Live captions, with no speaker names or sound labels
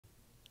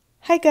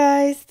Hi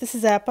guys, this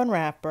is App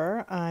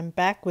Unwrapper. I'm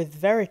back with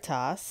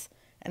Veritas,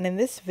 and in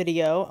this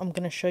video I'm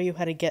going to show you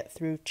how to get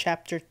through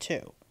Chapter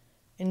 2.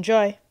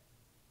 Enjoy!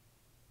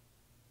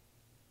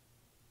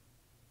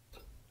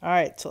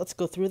 Alright, so let's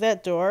go through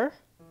that door.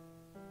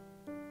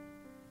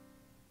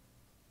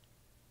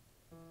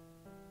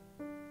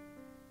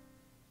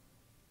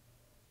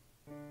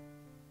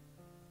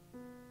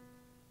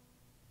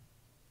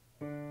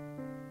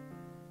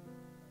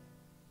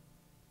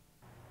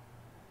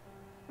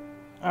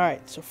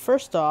 Alright, so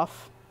first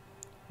off,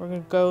 we're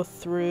going to go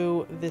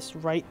through this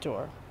right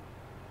door.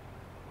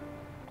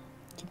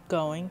 Keep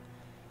going.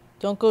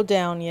 Don't go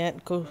down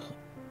yet. Go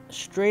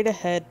straight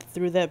ahead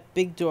through that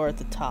big door at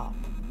the top.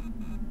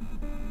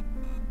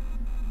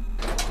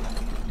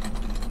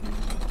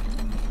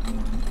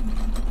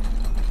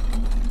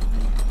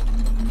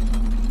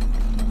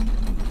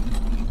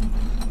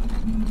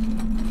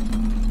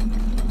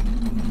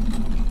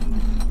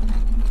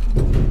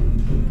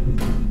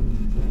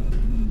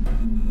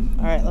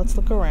 Alright, let's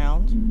look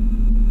around.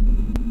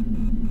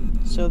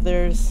 So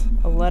there's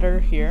a letter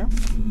here.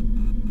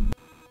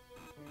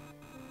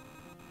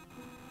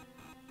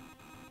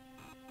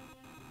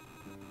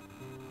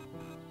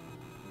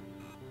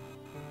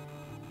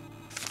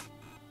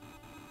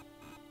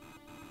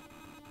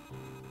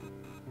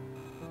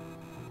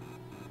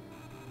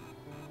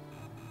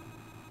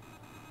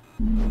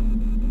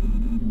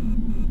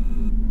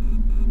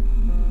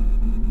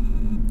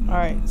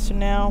 Alright, so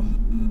now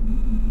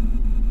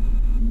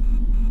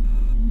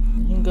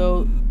you can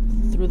go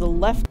through the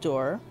left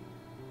door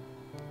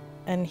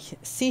and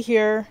see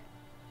here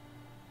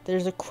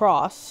there's a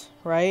cross,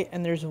 right?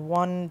 And there's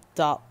one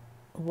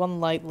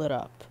light lit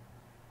up.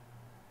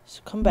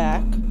 So come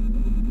back,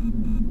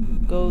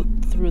 go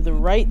through the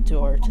right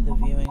door to the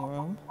viewing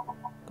room,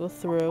 go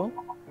through,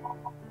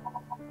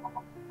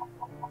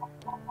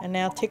 and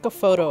now take a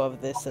photo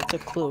of this. That's a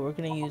clue we're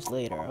going to use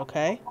later,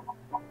 okay?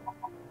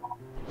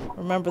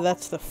 Remember,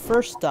 that's the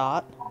first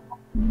dot,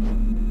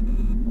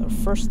 the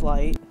first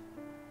light.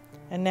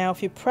 And now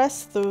if you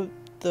press the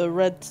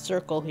red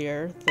circle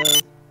here,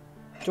 the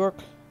door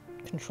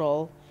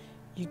control,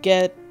 you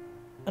get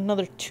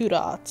another 2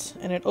 dots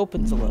and it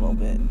opens a little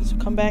bit. So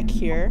come back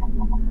here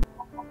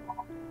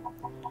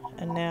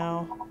and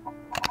now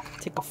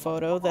take a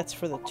photo. That's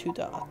for the 2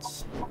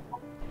 dots.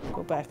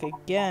 Go back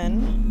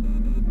again.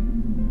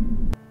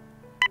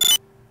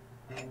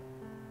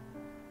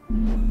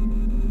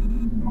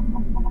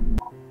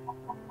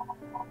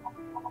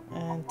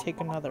 And take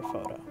another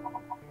photo.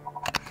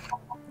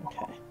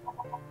 Okay.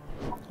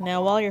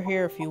 Now while you're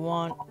here, if you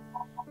want,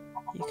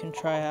 you can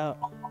try out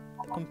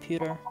the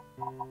computer,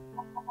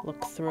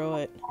 look through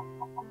it.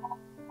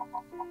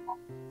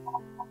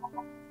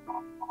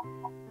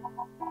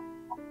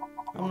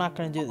 I'm not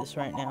going to do this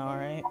right now,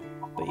 alright?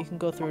 But you can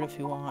go through it if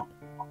you want.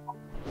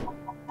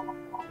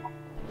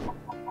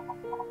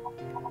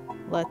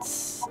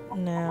 Let's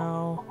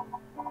now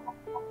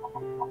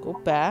go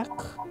back.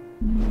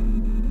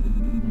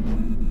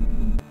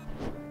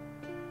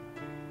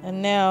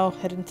 And now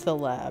head into the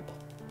lab.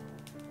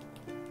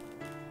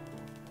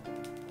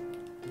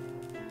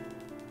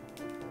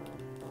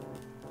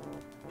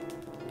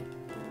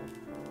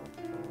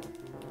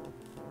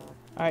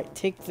 Alright,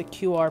 take the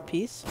QR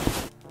piece.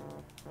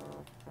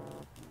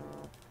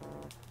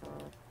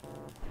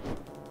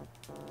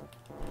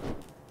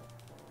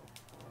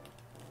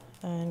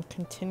 And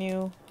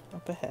continue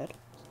up ahead.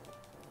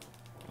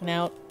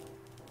 Now,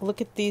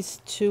 look at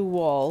these 2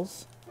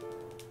 walls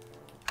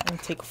and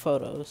take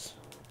photos.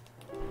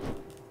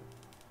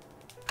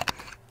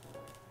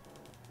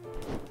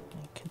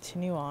 And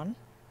continue on.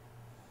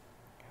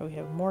 Here we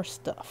have more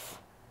stuff.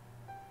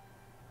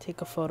 Take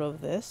a photo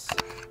of this.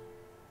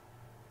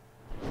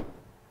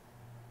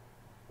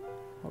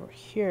 Over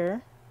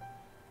here,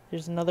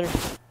 there's another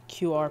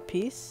QR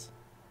piece.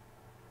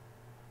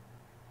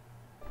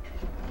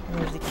 And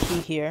there's a key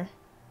here.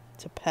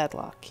 It's a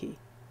padlock key.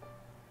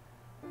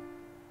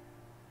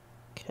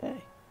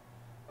 Okay.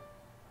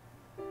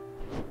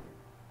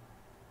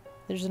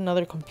 There's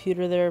another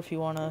computer there if you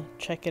want to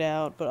check it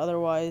out, but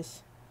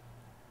otherwise,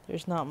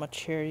 there's not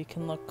much here. You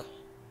can look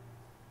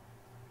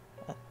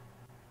at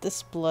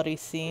this bloody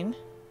scene.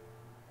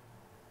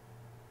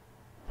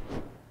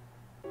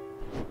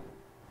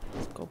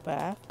 Let's go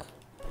back.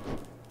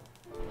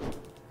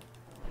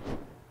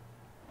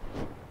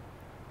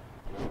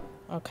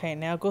 Okay,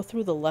 now go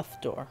through the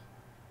left door.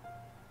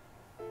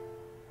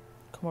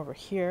 Come over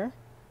here.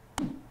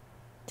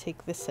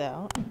 Take this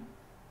out.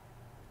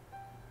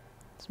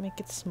 Let's make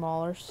it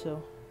smaller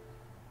so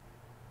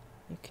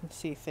you can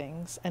see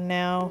things. And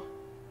now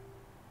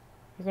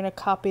you're going to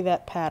copy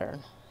that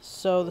pattern.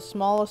 So the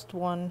smallest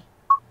one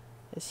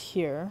is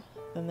here.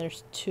 Then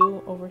there's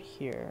 2 over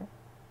here.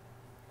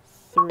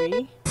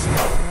 3.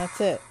 And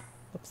that's it.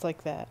 Looks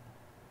like that.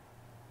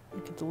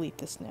 You can delete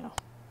this now.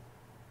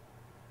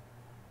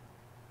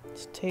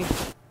 Just take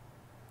the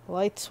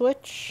light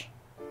switch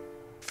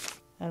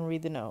and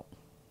read the note.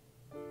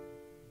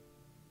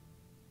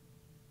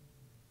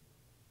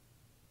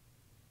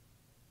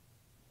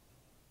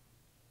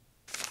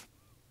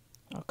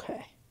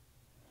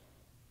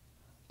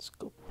 Let's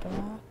go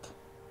back.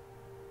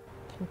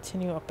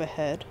 Continue up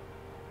ahead.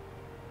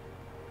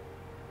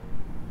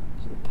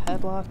 So the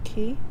padlock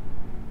key.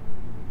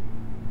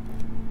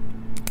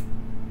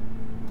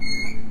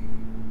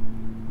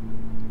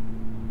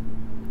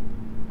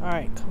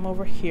 Alright, come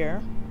over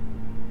here.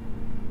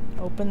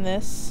 Open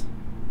this.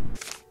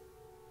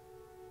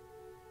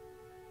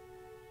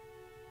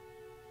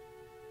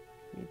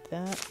 Read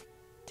that.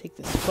 Take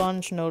the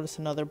sponge, notice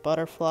another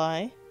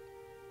butterfly.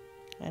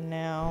 And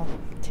now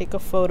take a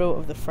photo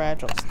of the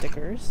fragile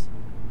stickers.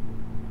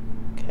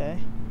 Okay.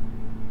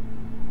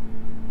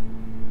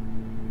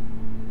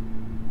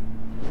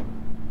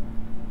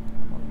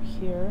 Over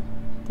here.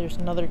 There's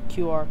another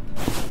QR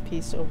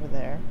piece over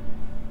there.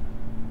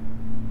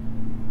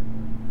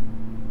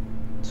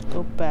 Let's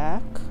go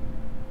back.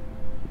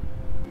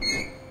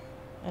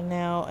 And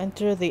now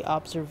enter the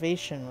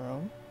observation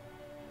room.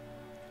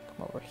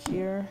 Come over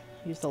here.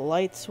 Use the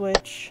light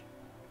switch.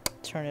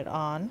 Turn it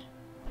on.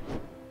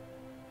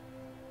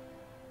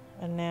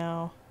 And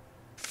now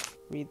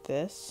read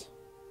this.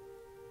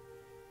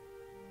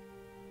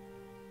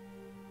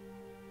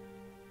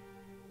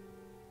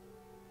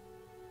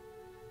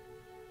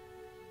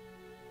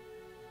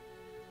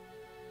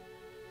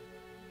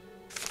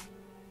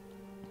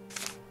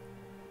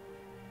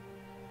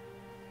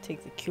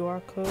 Take the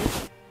QR code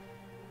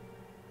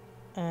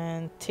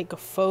and take a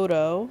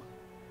photo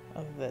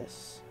of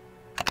this.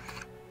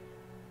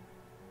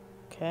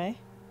 Okay.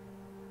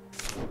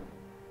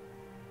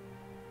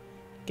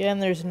 Again,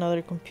 there's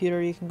another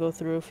computer you can go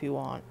through if you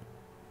want.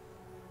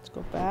 Let's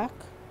go back.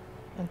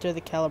 Enter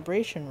the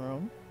calibration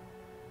room.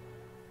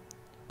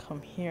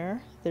 Come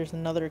here. There's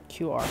another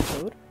QR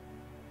code.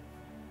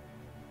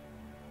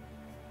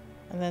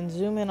 And then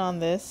zoom in on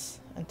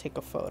this and take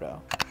a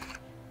photo.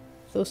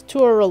 Those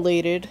two are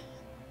related.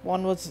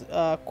 One was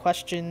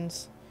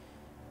questions,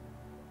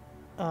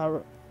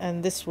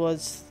 and this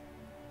was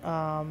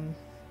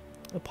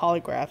the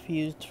polygraph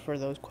used for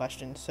those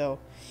questions, so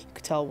you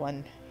could tell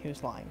when he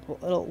was lying.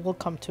 We'll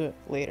come to it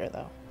later,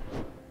 though.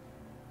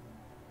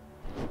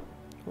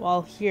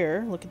 While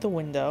here, look at the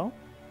window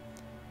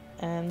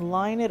and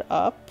line it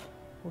up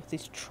with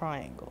these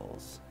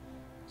triangles.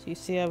 So you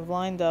see I've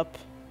lined up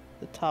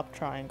the top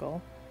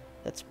triangle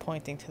that's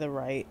pointing to the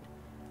right.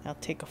 Now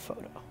take a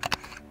photo.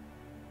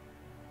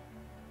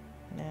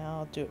 Now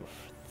I'll do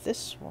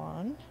this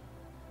one.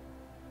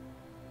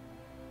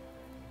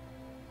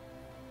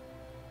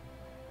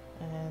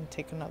 And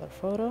take another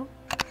photo.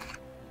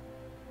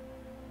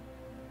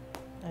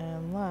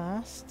 And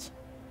last,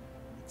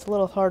 it's a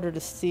little harder to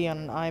see on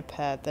an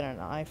iPad than an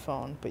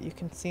iPhone, but you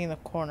can see in the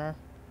corner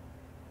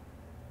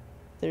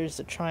there's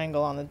a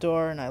triangle on the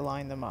door and I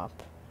lined them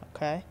up.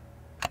 Okay?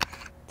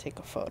 Take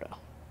a photo.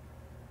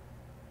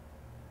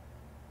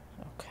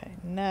 Okay,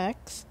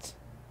 next,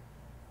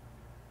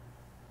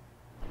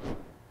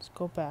 let's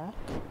go back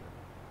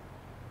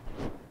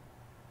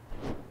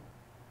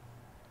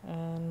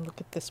and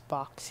look at this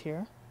box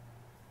here.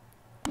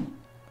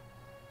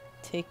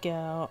 Take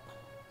out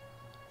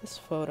this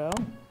photo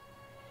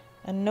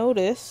and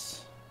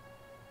notice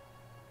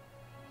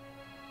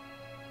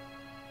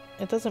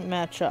it doesn't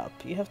match up.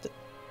 You have to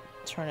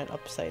turn it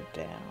upside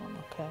down,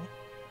 okay?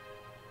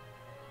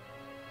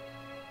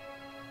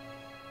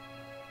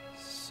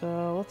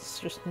 So let's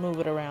just move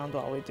it around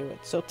while we do it.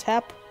 So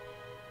tap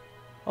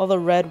all the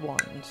red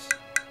ones.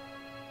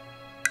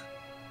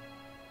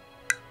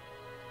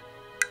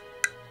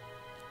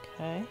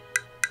 Okay.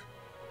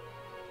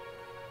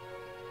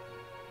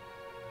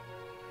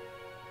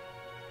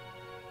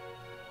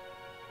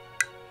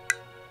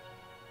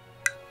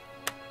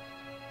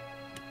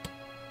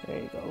 There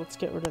you go. Let's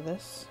get rid of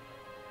this.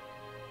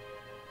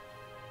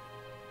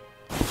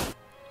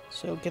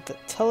 So get the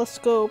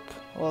telescope.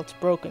 Well, it's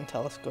broken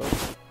telescope.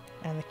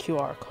 And the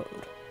QR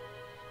code.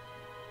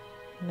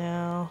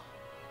 Now,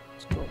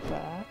 let's go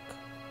back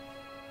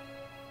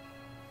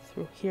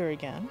through here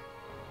again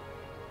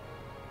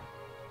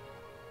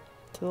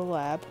to the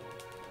lab,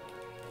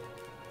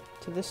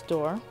 to this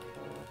door.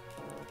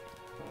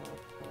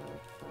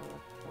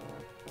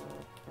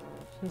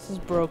 This is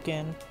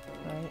broken,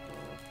 right?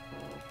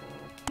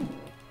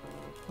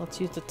 Let's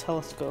use the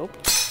telescope.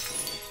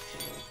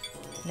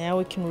 Now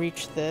we can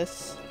reach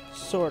this,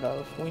 sort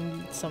of. We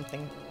need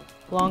something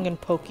long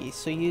and pokey,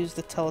 so use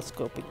the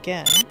telescope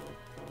again.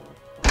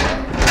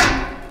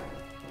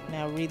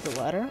 Now read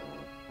the letter.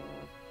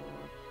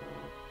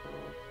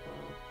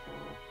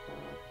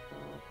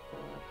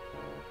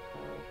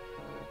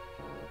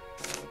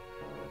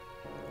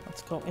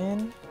 Let's go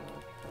in,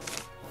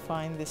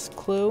 find this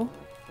clue,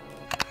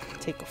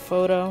 take a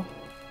photo.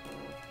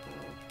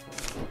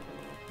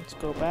 Let's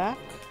go back.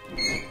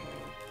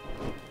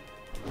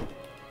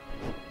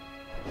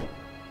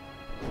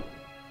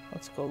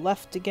 Let's go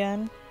left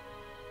again.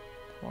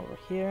 Over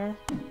here.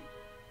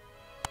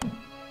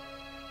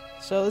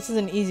 So this is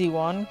an easy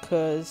one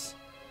because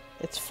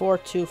it's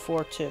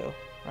 4242,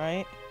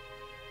 right?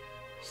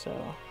 So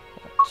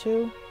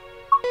 42,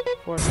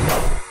 42.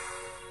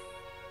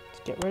 Let's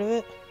get rid of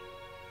it.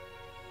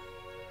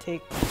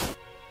 Take the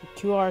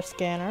QR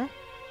scanner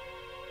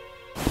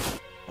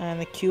and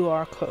the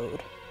QR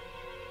code.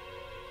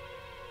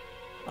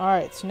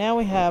 Alright, so now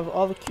we have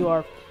all the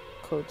QR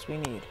codes we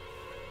need.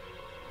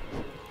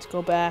 Let's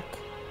go back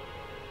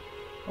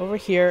over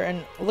here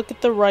and look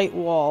at the right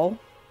wall.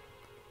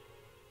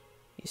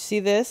 You see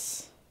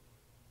this?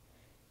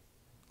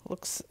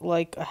 Looks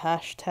like a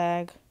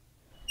hashtag.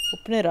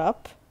 Open it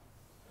up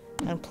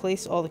and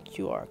place all the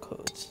QR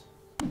codes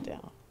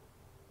down.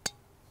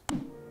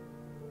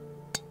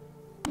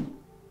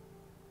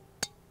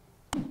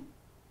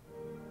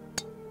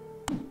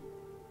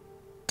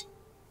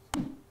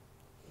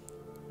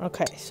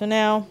 Okay, so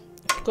now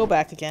go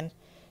back again.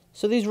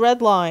 So these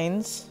red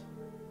lines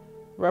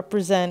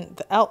represent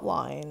the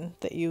outline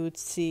that you would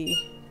see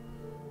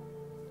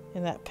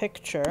in that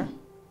picture.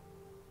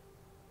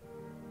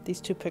 These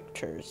two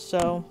pictures.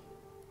 So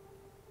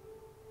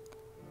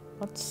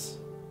let's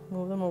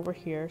move them over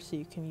here so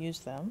you can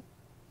use them.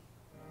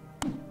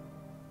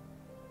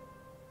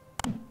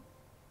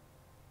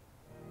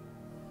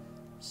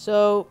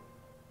 So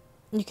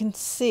you can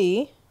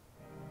see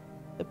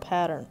the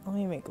pattern. Let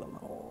me make them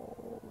a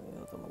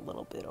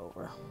little bit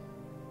over.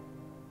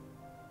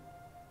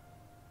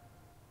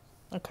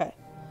 Okay,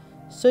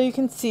 so you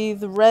can see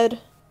the red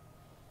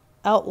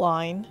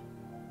outline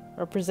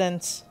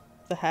represents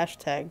the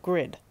hashtag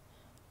grid.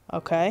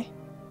 Okay,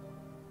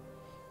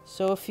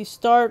 so if you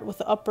start with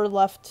the upper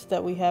left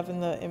that we have in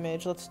the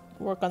image, let's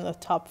work on the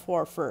top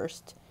four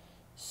first.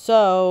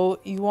 So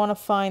you want to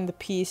find the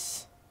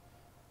piece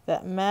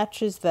that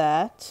matches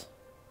that.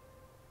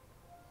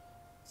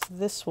 It's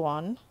this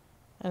one,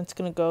 and it's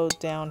going to go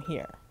down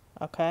here.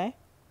 Okay,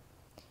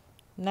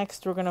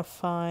 next we're going to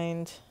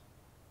find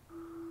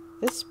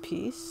this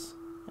piece,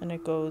 and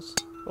it goes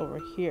over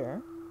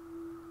here.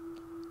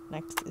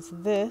 Next is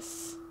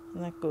this,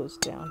 and that goes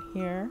down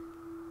here.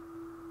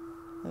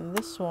 And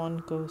this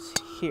one goes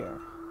here.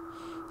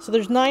 So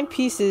there's 9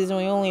 pieces, and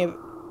we only have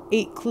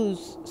 8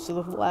 clues,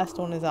 so the last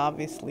one is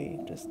obviously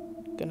just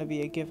going to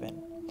be a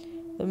given.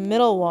 The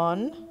middle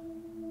one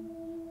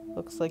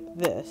looks like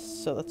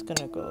this, so that's going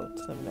to go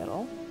to the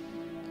middle.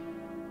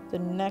 The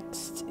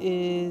next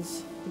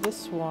is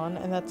this one,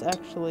 and that's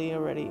actually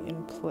already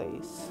in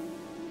place.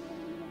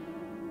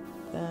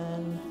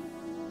 Then,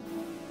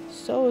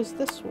 so is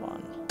this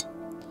one.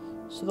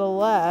 So the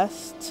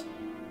last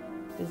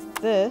is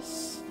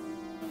this,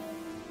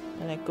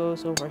 and it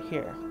goes over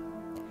here.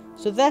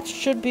 So that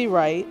should be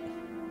right,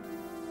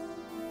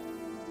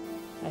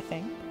 I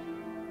think.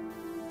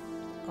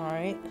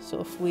 Alright, so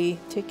if we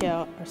take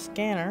out our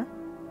scanner,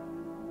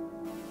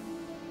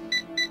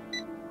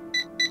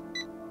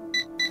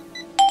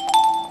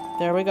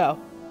 there we go.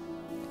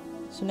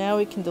 So now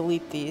we can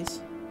delete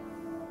these.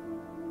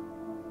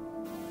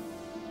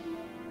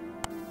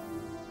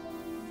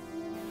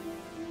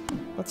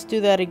 Let's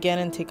do that again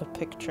and take a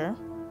picture.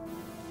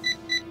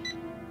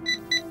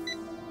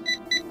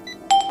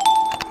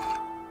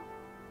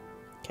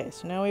 Okay,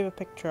 so now we have a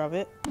picture of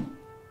it.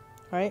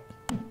 Right?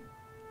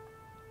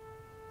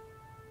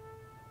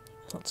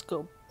 Let's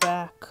go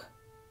back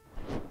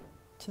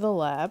to the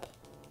lab.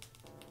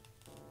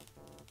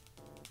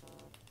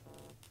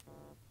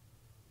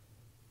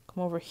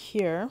 Come over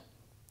here.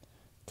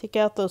 Take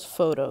out those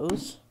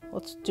photos.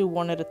 Let's do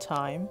one at a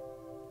time.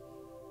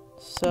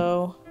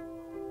 So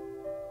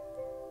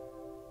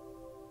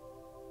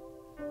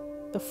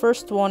the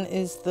first one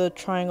is the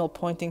triangle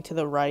pointing to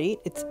the right.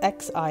 It's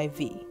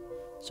XIV.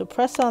 So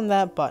press on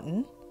that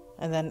button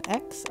and then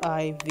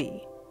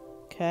XIV.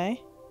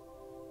 Okay?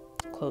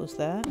 Close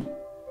that.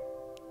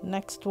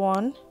 Next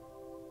one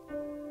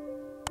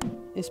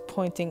is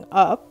pointing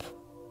up.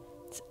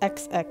 It's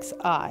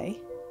XXI.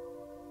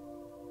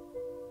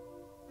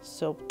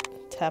 So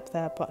tap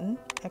that button,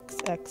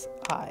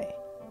 XXI.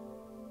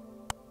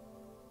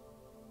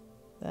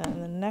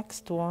 Then the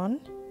next one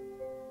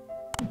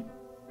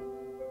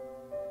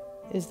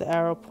is the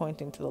arrow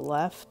pointing to the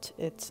left.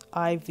 It's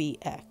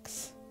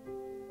IVX.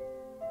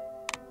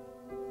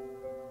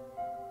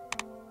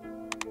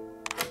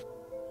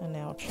 And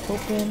now it's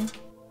open.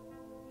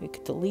 We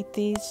could delete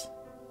these.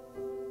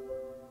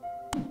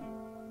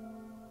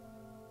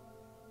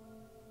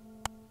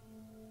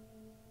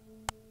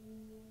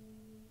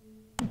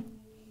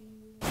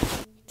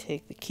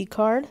 Take the key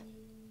card.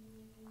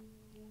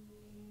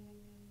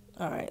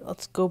 Alright,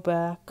 let's go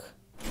back.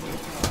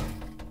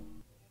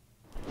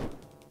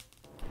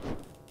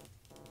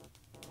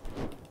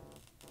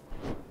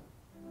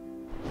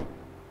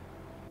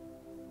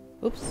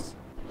 Oops,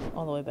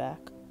 all the way back.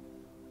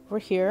 Over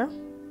here,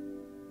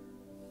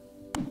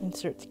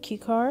 insert the key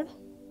card.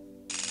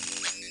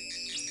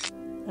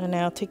 And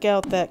now take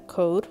out that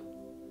code.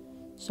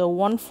 So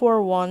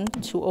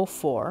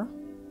 141204.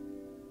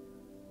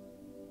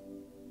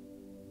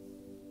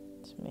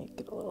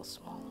 Make it a little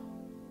smaller.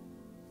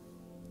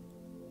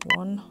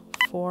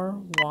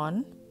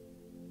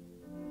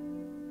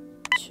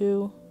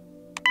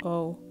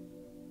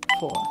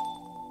 141204.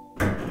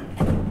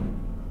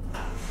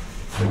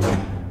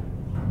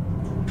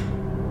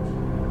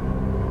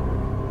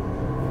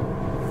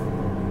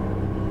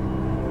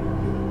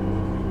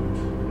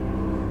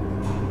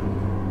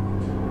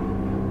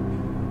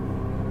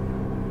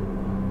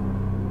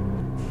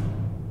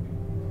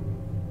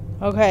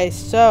 Okay,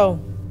 so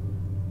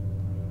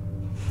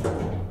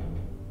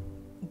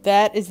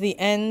that is the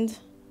end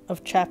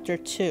of chapter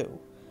 2.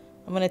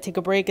 I'm going to take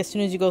a break. As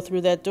soon as you go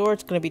through that door,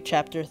 it's going to be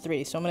chapter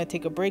 3. So I'm going to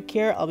take a break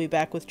here. I'll be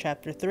back with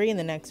chapter 3 in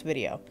the next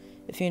video.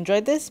 If you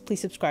enjoyed this,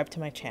 please subscribe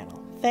to my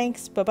channel.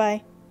 Thanks.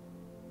 Bye-bye.